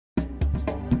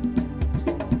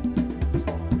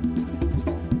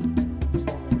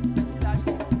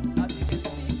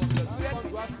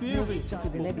to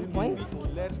the next point.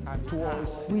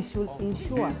 We should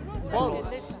ensure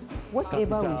that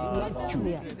whatever we see is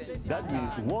clear. That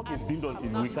means work is being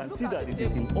done, we can see that it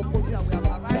is in opposite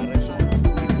direction.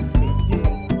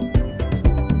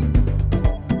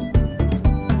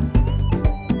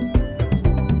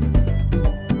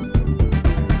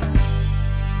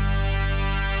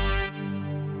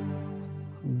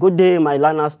 Good day, my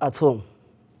learners at home.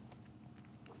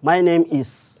 My name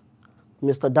is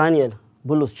Mr. Daniel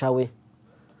Bulus Chawe,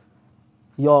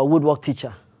 your woodwork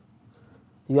teacher.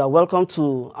 You are welcome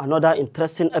to another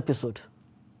interesting episode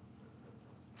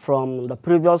from the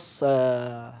previous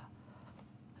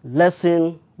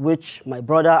lesson which my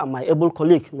brother and my able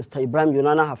colleague, Mr. Ibrahim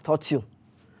Yunana, have taught you.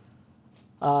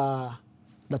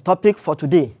 The topic for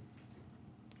today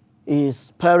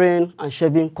is paring and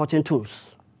shaving cutting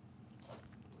tools.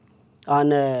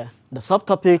 And the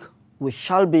subtopic we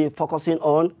shall be focusing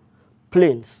on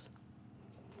planes.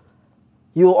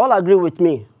 You all agree with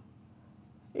me.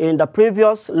 In the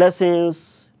previous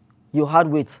lessons you had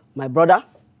with my brother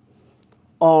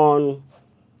on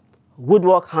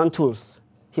woodwork hand tools,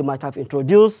 he might have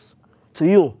introduced to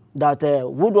you that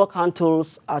woodwork hand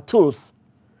tools are tools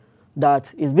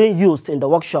that is being used in the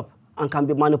workshop and can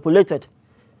be manipulated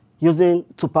using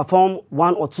to perform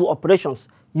one or two operations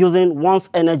using one's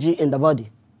energy in the body.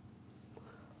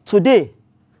 Today,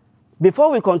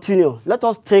 before we continue, let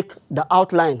us take the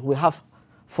outline we have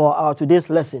for our today's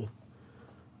lesson.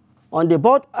 On the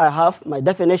board, I have my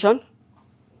definition,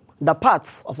 the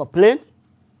parts of a plane,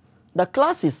 the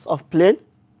classes of plane,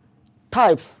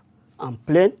 types and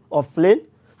plane,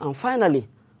 and finally,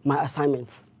 my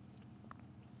assignments.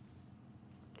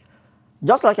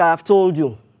 Just like I have told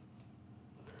you,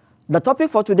 the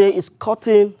topic for today is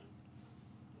cutting,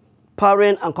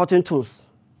 paring and cutting tools,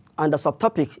 and the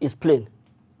subtopic is plane.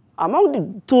 Among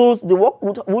the tools, the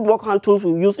woodwork hand tools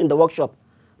we use in the workshop,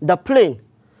 the plane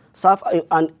serves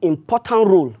an important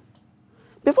role.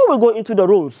 Before we go into the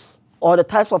rules or the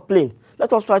types of plane,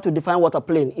 let us try to define what a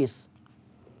plane is.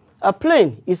 A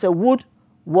plane is a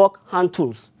woodwork hand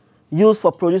tools used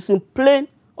for producing plain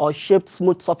or shaped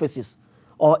smooth surfaces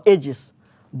or edges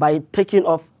by taking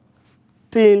off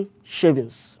thin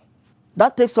shavings.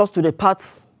 That takes us to the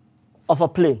parts of a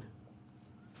plane.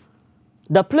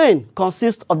 The plane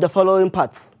consists of the following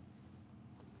parts,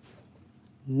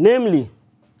 namely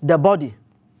the body,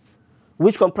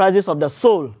 which comprises of the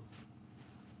sole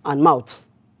and mouth,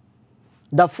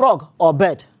 the frog or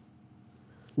bed,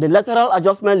 the lateral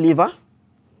adjustment lever,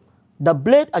 the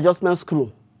blade adjustment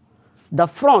screw, the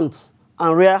front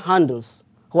and rear handles,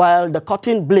 while the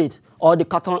cutting blade or the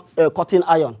cutting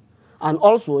iron, and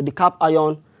also the cap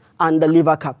iron and the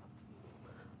lever cap.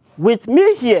 With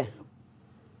me here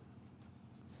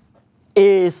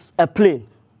is a plane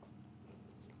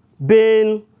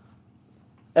being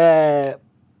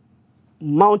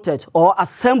mounted or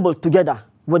assembled together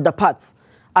with the parts.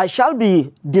 I shall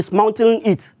be dismantling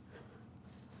it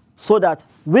so that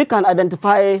we can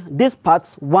identify these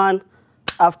parts one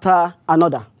after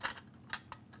another.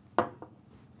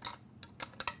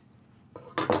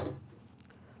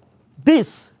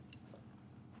 This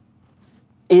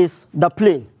is the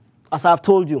plane, as I've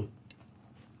told you.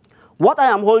 What I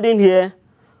am holding here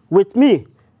with me,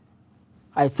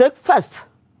 I take first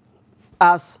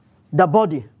as the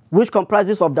body, which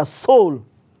comprises of the sole.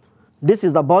 This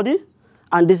is the body,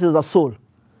 and this is the sole.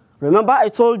 Remember I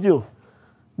told you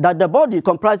that the body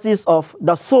comprises of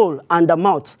the sole and the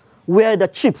mouth, where the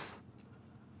chips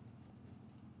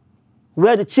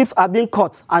are being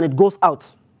cut and it goes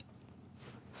out.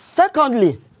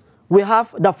 Secondly, we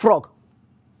have the frog.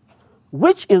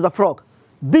 Which is the frog?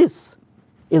 This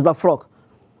is the frog.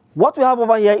 What we have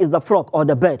over here is the frog or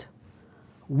the bed.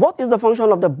 What is the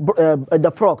function of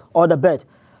the frog or the bed?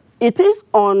 It is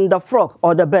on the frog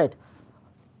or the bed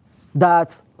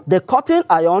that the cutting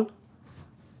iron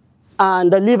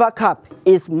and the lever cap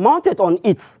is mounted on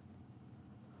it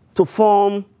to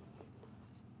form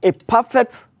a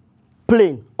perfect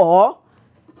plane or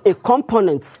a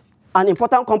component, an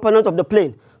important component of the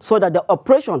plane, so that the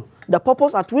operation, the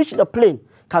purpose at which the plane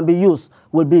can be used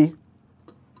will be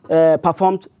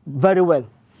performed very well.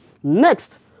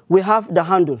 Next, we have the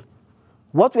handle.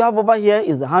 What we have over here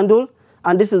is the handle,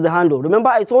 and this is the handle. Remember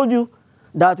I told you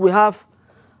that we have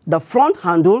the front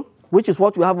handle, which is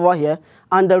what we have over here,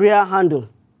 and the rear handle.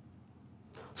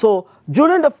 So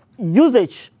during the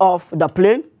usage of the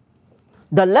plane,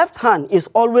 the left hand is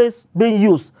always being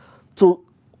used to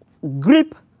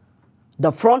grip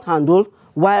the front handle,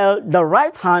 while the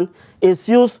right hand is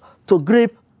used to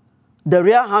grip the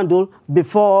rear handle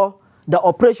before the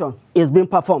operation is being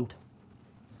performed.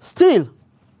 Still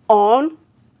on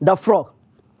the frog,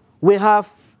 we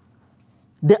have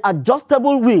the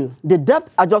adjustable wheel, the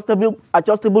depth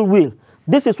adjustable wheel.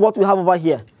 This is what we have over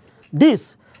here.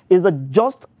 This is the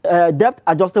depth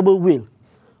adjustable wheel.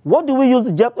 What do we use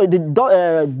the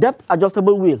depth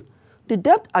adjustable wheel? The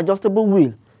depth adjustable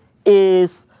wheel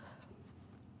is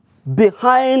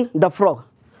behind the frog,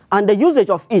 and the usage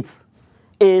of it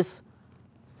is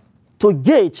to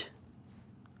gauge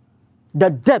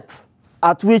the depth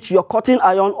at which your cutting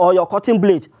iron or your cutting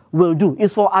blade will do.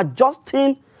 It's for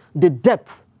adjusting the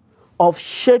depth of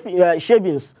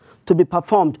shavings to be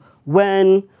performed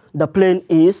when the plane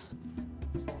is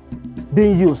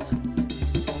being used.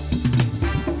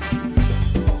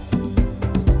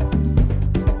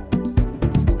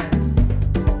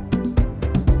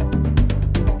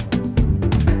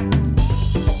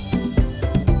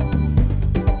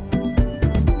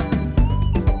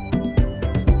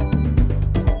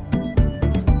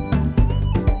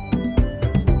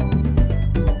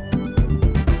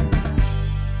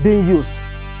 Being used.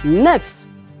 Next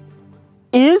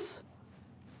is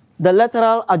the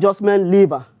lateral adjustment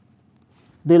lever.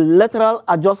 The lateral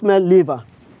adjustment lever.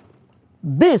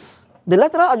 The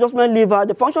lateral adjustment lever,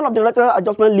 the function of the lateral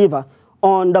adjustment lever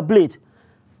on the blade,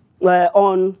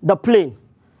 on the plane,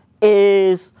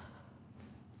 is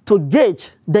to gauge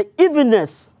the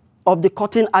evenness of the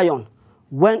cutting iron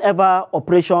whenever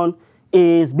operation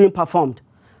is being performed.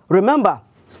 Remember,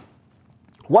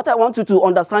 what I want you to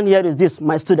understand here is this,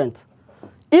 my student.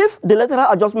 If the lateral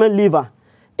adjustment lever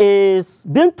is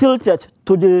being tilted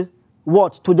to the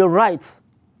what? To the right,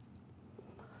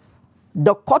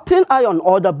 the cutting iron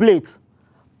or the blade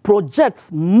projects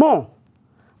more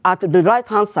at the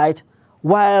right-hand side,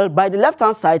 while by the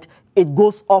left-hand side, it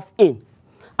goes off in.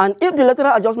 And if the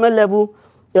lateral adjustment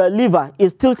lever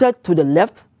is tilted to the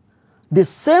left, the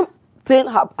same thing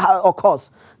occurs.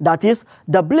 That is,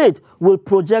 the blade will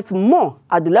project more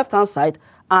at the left-hand side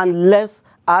and less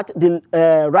at the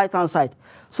right-hand side.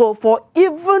 So for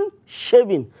even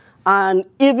shaving and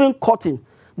even cutting,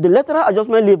 the lateral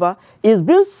adjustment lever is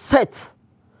being set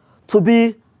to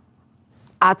be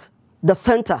at the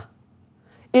center.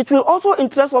 It will also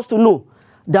interest us to know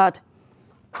that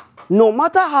no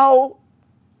matter how,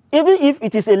 even if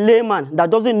it is a layman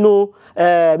that doesn't know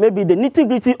maybe the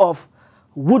nitty-gritty of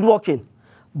woodworking,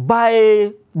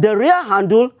 by the rear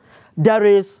handle, there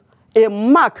is a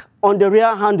mark on the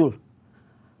rear handle.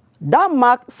 That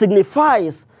mark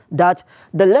signifies that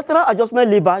the lateral adjustment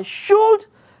lever should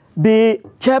be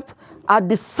kept at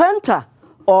the center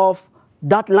of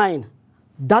that line.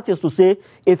 That is to say,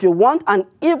 if you want an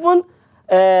even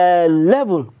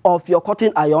level of your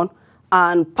cutting iron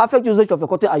and perfect usage of your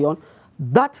cutting iron,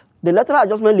 that the lateral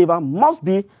adjustment lever must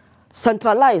be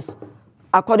centralized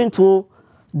according to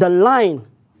the line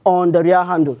on the rear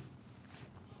handle.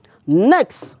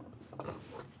 Next,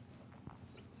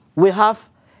 we have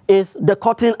is the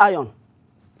cutting iron.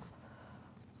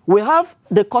 We have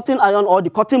the cutting iron or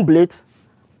the cutting blade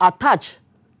attached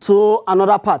to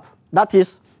another part, that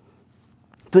is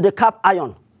to the cap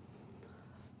iron.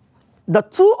 The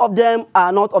two of them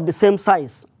are not of the same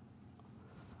size.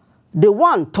 The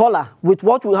one taller with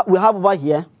what we have over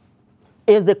here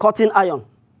is the cutting iron.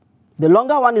 The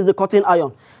longer one is the cutting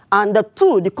iron. And the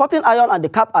two, the cutting iron and the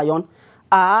cap iron,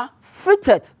 are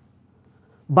fitted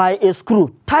by a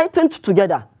screw, tightened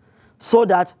together, so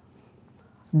that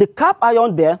the cap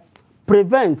iron there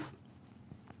prevents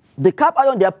the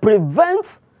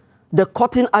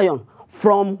cutting iron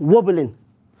from wobbling,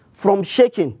 from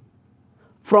shaking,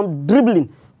 from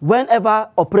dribbling whenever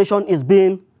operation is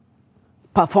being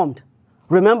performed.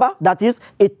 Remember, that is,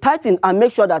 it tightens and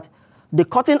makes sure that the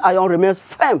cutting iron remains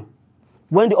firm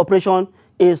when the operation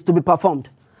is to be performed.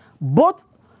 Both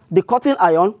the cutting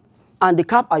iron and the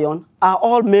cap iron are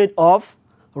all made of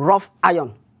rough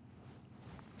iron,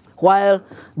 while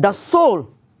the sole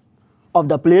of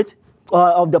the plate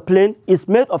of the plane is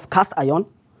made of cast iron.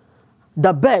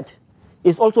 The bed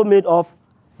is also made of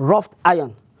rough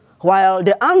iron, while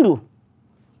the handle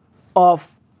of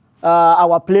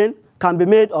our plane can be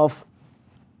made of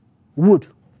wood.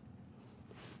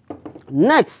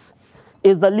 Next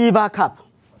is the lever cap.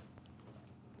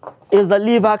 The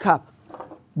lever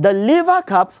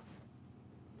cap,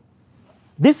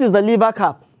 this is the lever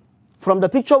cap. From the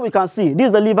picture we can see, this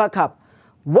is the lever cap.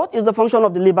 What is the function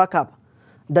of the lever cap?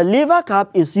 The lever cap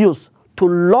is used to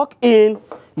lock in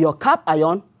your cap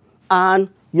iron and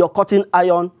your cutting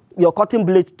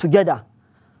blade together,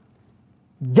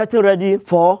 getting ready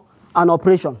for an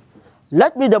operation.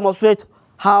 Let me demonstrate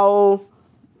how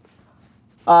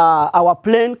our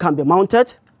plane can be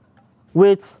mounted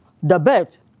with the bed,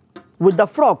 with the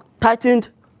frog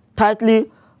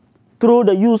tightly through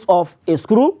the use of a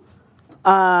screw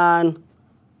and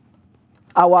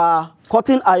our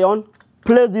cutting iron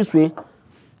placed this way.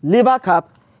 Lever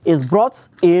cap is brought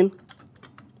in,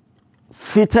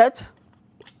 fitted,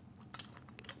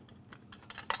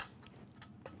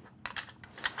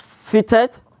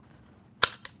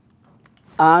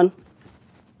 and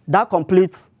that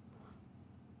completes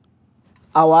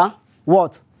our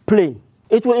what? Plane.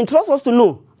 It will interest us to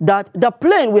know that the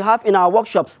plane we have in our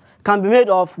workshops can be made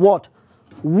of what?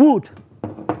 Wood.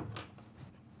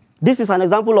 This is an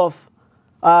example of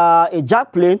a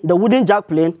jack plane, the wooden jack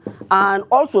plane, and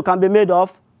also can be made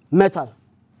of metal.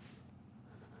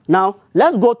 Now,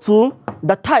 let's go to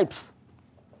the types,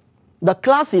 the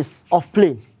classes of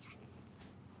plane.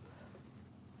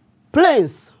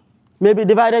 Planes may be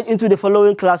divided into the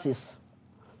following classes: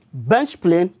 bench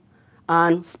plane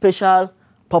and special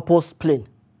purpose plane.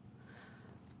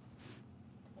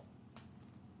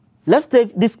 Let's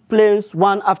take these planes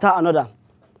one after another.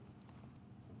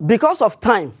 Because of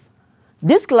time,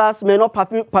 this class may not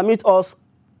permit us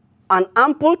an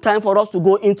ample time for us to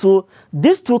go into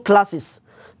these two classes,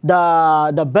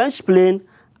 the bench plane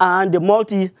and the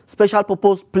multi-special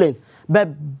purpose plane. But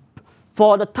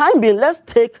for the time being, let's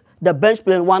take the bench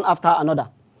plane one after another.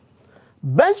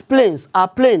 Bench planes are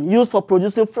planes used for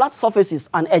producing flat surfaces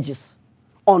and edges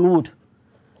on wood.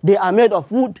 They are made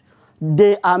of wood.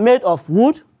 They are made of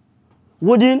wood,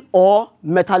 wooden or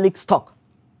metallic stock.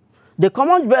 The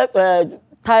common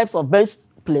types of bench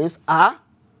planes are,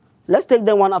 let's take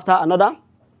them one after another.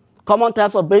 Common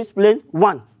types of bench plane: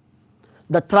 1,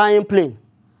 the trying plane.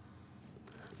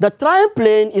 The trying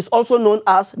plane is also known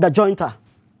as the jointer.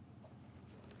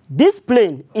 This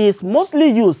plane is mostly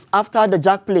used after the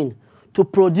jack plane to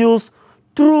produce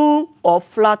true or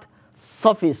flat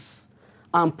surface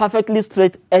and perfectly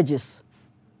straight edges.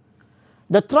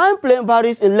 The trying plane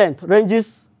varies in length, ranges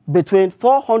between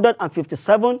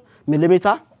 457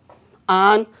 millimeters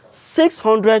and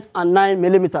 609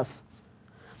 millimeters.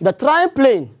 The trying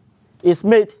plane is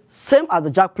made same as the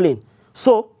jack plane.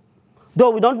 So,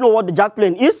 though we don't know what the jack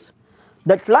plane is,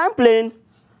 the trying plane,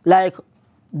 like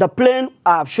the plane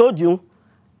I have showed you,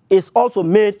 is also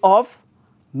made of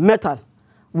metal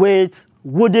with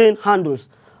wooden handles.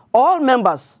 All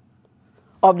members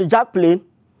of the jack plane,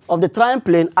 of the trying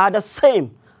plane, are the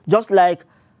same, just like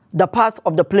the parts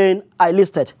of the plane I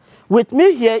listed. With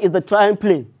me here is the trying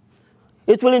plane.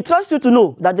 It will interest you to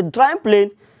know that the trying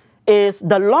plane is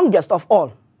the longest of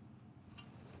all.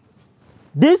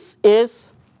 This is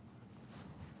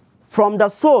from the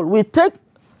sole. We take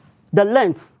the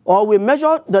length, or we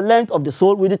measure the length of the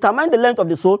sole. We determine the length of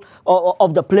the sole or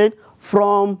of the plane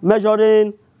from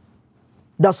measuring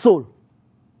the sole,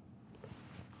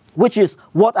 which is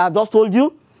what I've just told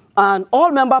you. And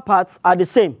all member parts are the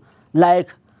same, like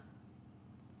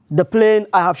the plane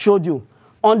I have showed you.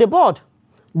 On the board,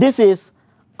 this is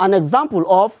an example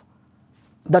of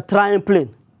the trying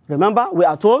plane. Remember, we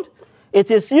are told it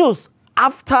is used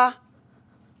after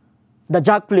the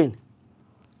jack plane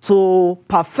to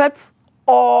perfect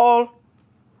all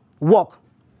work.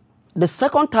 The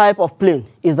second type of plane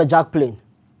is the jack plane.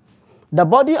 The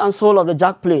body and sole of the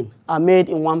jack plane are made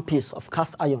in one piece of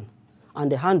cast iron and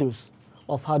the handles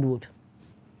of hardwood.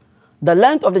 The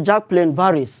length of the jack plane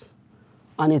varies,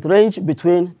 and it ranges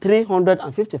between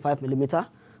 355 millimeters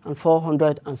and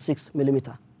 406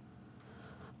 millimeters.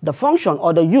 The function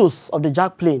or the use of the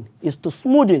jack plane is to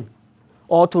smoothen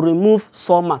or to remove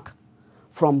saw mark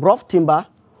from rough timber,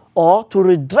 or to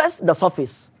redress the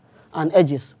surface and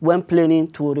edges when planing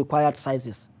to required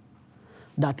sizes.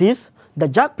 That is, the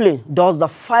jack plane does the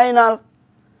final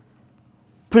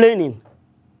planing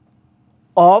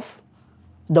of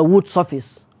the wood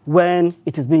surface when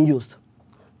it is being used.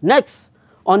 Next,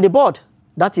 on the board,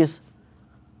 that is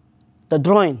the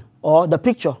drawing or the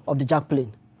picture of the jack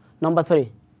plane. Number 3,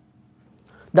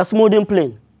 the smoothing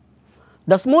plane.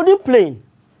 The smoothing plane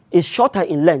is shorter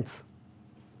in length,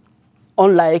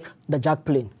 unlike the jack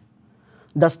plane.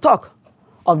 The stock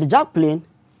of the jack plane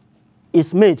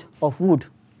is made of wood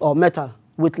or metal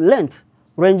with length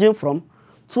ranging from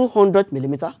 200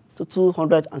 millimeters to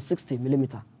 260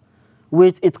 millimeters,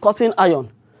 with its cutting iron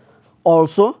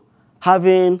also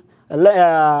having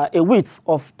a width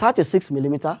of 36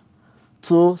 millimeters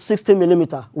to 60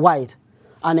 millimeters wide,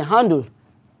 and a handle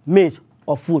made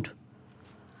of wood.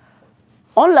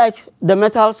 Unlike the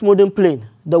metal smoothing plane,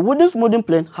 the wooden smoothing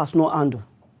plane has no handle.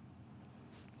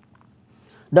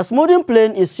 The smoothing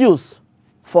plane is used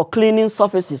for cleaning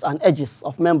surfaces and edges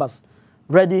of members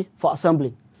ready for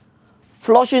assembling,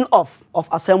 flushing off of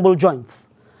assembled joints,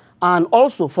 and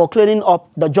also for cleaning up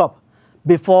the job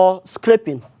before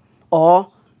scraping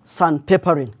or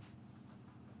sandpapering.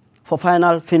 for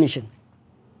final finishing.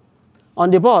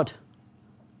 On the board,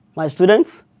 my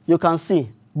students, you can see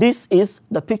this is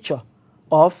the picture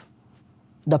of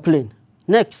the plane.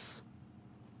 Next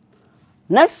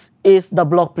is the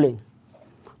block plane.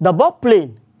 The block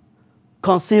plane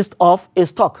consists of a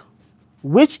stock,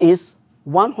 which is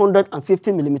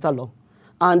 150 millimeter long,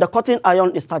 and the cutting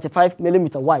iron is 35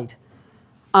 millimeter wide.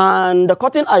 And the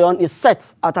cutting iron is set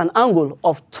at an angle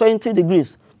of 20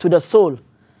 degrees to the sole,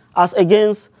 as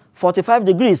against 45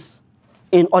 degrees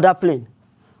in other plane.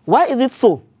 Why is it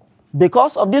so?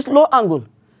 Because of this low angle,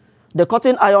 the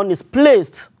cutting iron is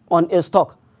placed on a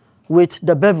stock with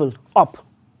the bevel up.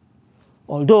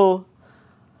 Although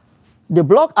the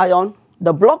block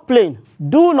plane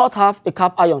do not have a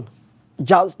cap iron,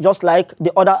 just like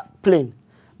the other plane,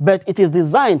 but it is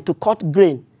designed to cut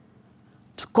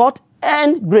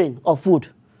end grain of wood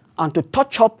and to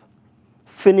touch up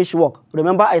finished work.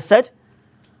 Remember I said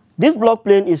this block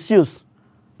plane is used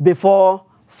before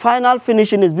final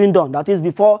finishing is being done, that is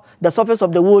before the surface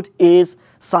of the wood is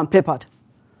sandpapered.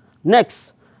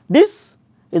 Next, this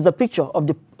is a picture of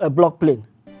the block plane.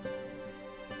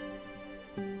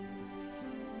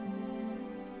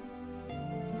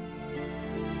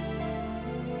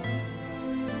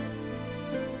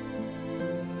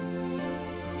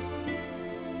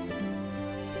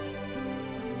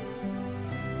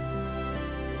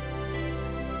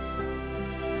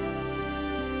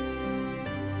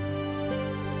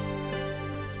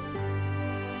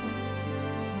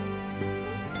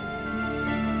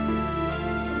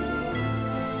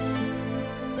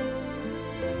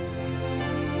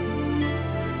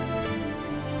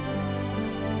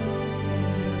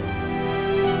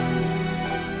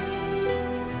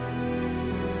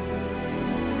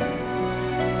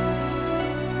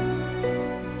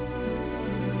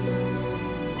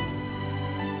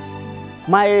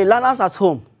 My learners at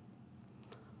home,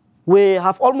 we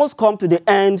have almost come to the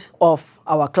end of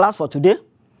our class for today.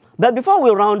 But before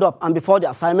we round up and before the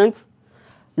assignment,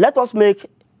 let us make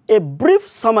a brief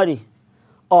summary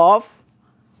of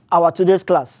our today's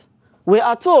class. We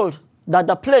are told that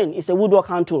the plane is a woodwork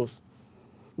hand tool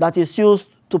that is used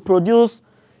to produce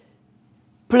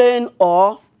plain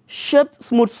or shaped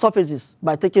smooth surfaces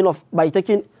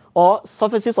or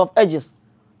surfaces of edges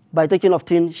by taking of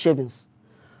thin shavings.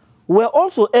 We're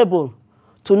also able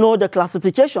to know the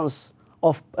classifications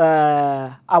of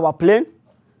our plane,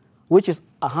 which is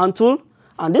a hand tool,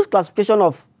 and this classification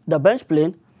of the bench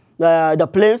plane, the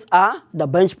planes are the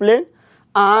bench plane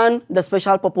and the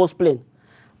special purpose plane.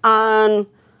 And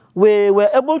we were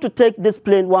able to take this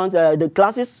plane the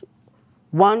classes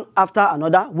one after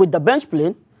another with the bench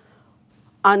plane.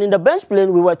 And in the bench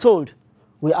plane, we are told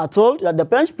that the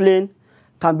bench plane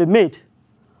can be made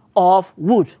of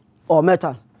wood or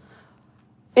metal.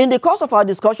 In the course of our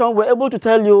discussion, we're able to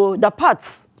tell you the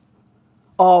parts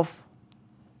of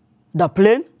the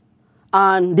plane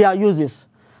and their uses.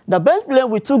 The bench plane,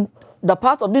 we took the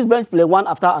parts of this bench plane one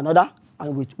after another,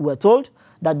 and we were told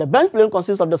that the bench plane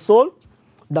consists of the sole,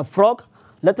 the frog,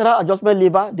 lateral adjustment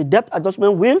lever, the depth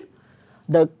adjustment wheel,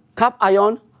 the cap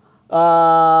iron,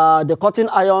 the cutting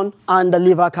iron, and the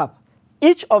lever cap.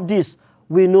 Each of these,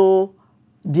 we know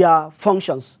their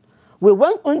functions. We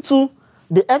went into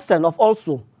the extent of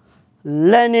also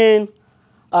learning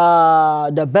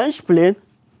the bench plane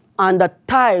and the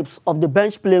types of the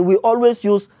bench plane we always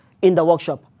use in the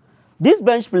workshop. These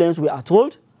bench planes, we are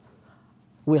told,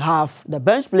 we have the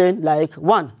bench plane like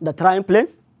one, the triumph plane,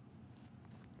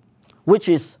 which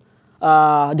is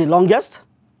the longest.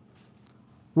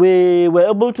 We were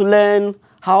able to learn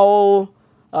how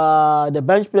the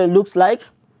bench plane looks like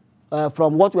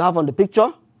from what we have on the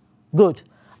picture. Good.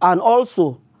 And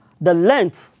also the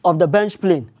length of the bench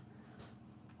plane,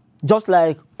 just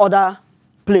like other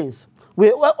planes.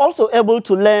 We were also able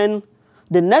to learn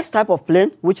the next type of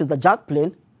plane, which is the jack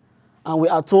plane. And we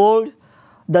are told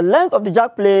the length of the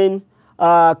jack plane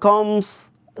comes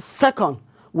second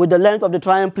with the length of the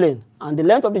triumph plane. And the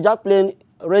length of the jack plane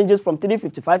ranges from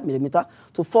 355 millimeter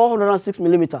to 406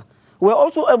 millimeter. We're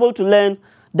also able to learn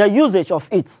the usage of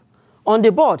it. On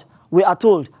the board, we are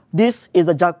told this is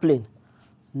the jack plane.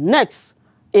 Next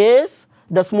is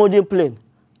the smoothing plane.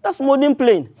 The smoothing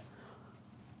plane,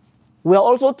 we are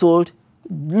also told,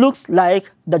 looks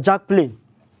like the jack plane.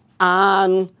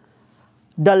 And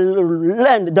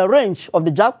the range of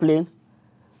the jack plane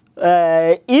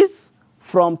is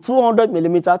from 200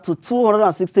 millimeter to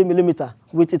 260 millimeter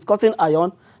with its cutting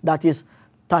iron that is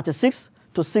 36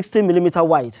 to 60 millimeter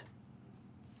wide.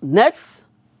 Next,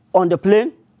 on the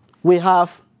plane, we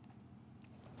have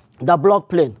the block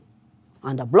plane.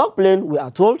 And the block plane, we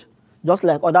are told, just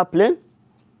like other plane,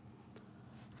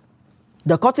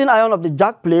 The cutting iron of the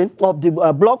jack plane, of the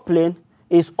block plane,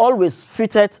 is always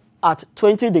fitted at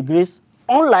 20 degrees,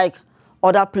 unlike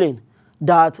other plane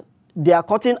that their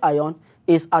cutting iron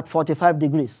is at 45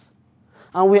 degrees.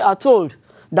 And we are told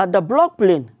that the block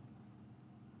plane,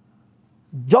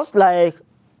 just like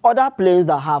other planes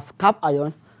that have cap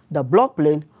iron, the block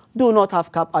plane do not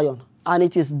have cap iron, and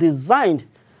it is designed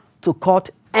to cut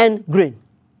end grain.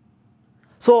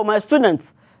 So my students,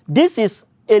 this is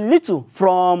a little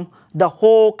from the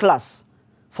whole class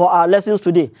for our lessons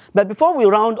today. But before we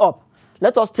round up,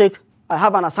 let us take, I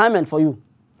have an assignment for you.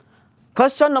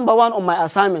 Question number 1 on my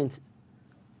assignment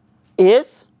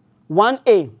is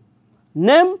 1A.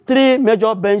 Name 3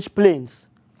 major bench planes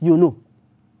you know.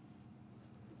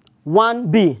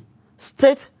 1B.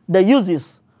 State the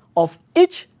uses of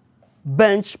each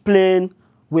bench plane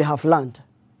we have learned.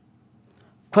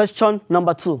 Question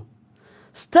number 2.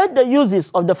 State the uses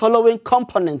of the following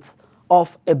components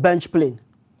of a bench plane.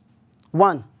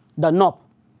 1. The knob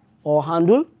or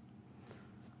handle.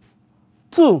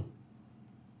 2.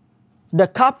 The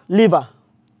cap lever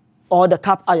or the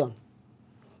cap iron.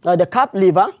 The cap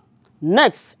lever.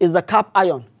 Next is the cap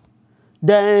iron.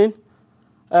 Then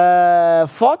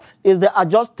 4th is the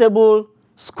adjustable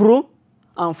screw.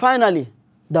 And finally,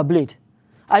 the blade.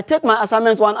 I take my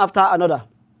assignments one after another.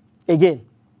 Again.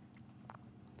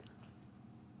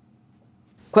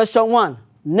 Question 1.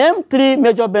 Name 3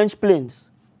 major bench planes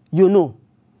you know.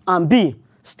 And B.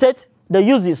 State the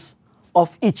uses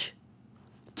of each.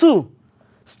 2.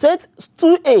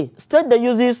 2A. State the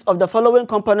uses of the following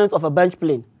components of a bench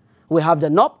plane. We have the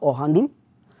knob or handle,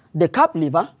 the cap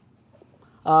lever,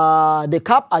 the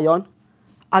cap iron,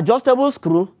 adjustable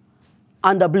screw,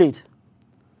 and the blade.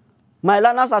 My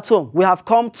learners at home, we have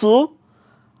come to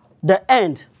the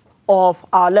end of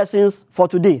our lessons for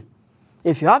today.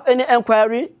 If you have any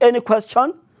inquiry, any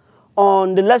question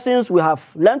on the lessons we have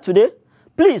learned today,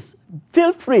 please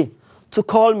feel free to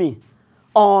call me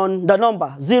on the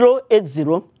number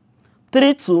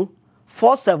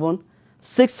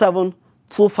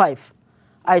 080-3247-6725.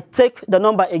 I take the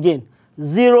number again,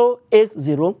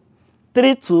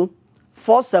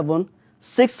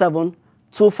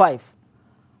 080-3247-6725.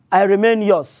 I remain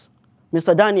yours,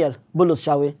 Mr. Daniel Bulus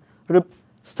Shawe.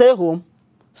 Stay home,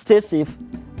 stay safe,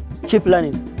 keep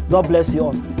learning. God bless you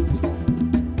all.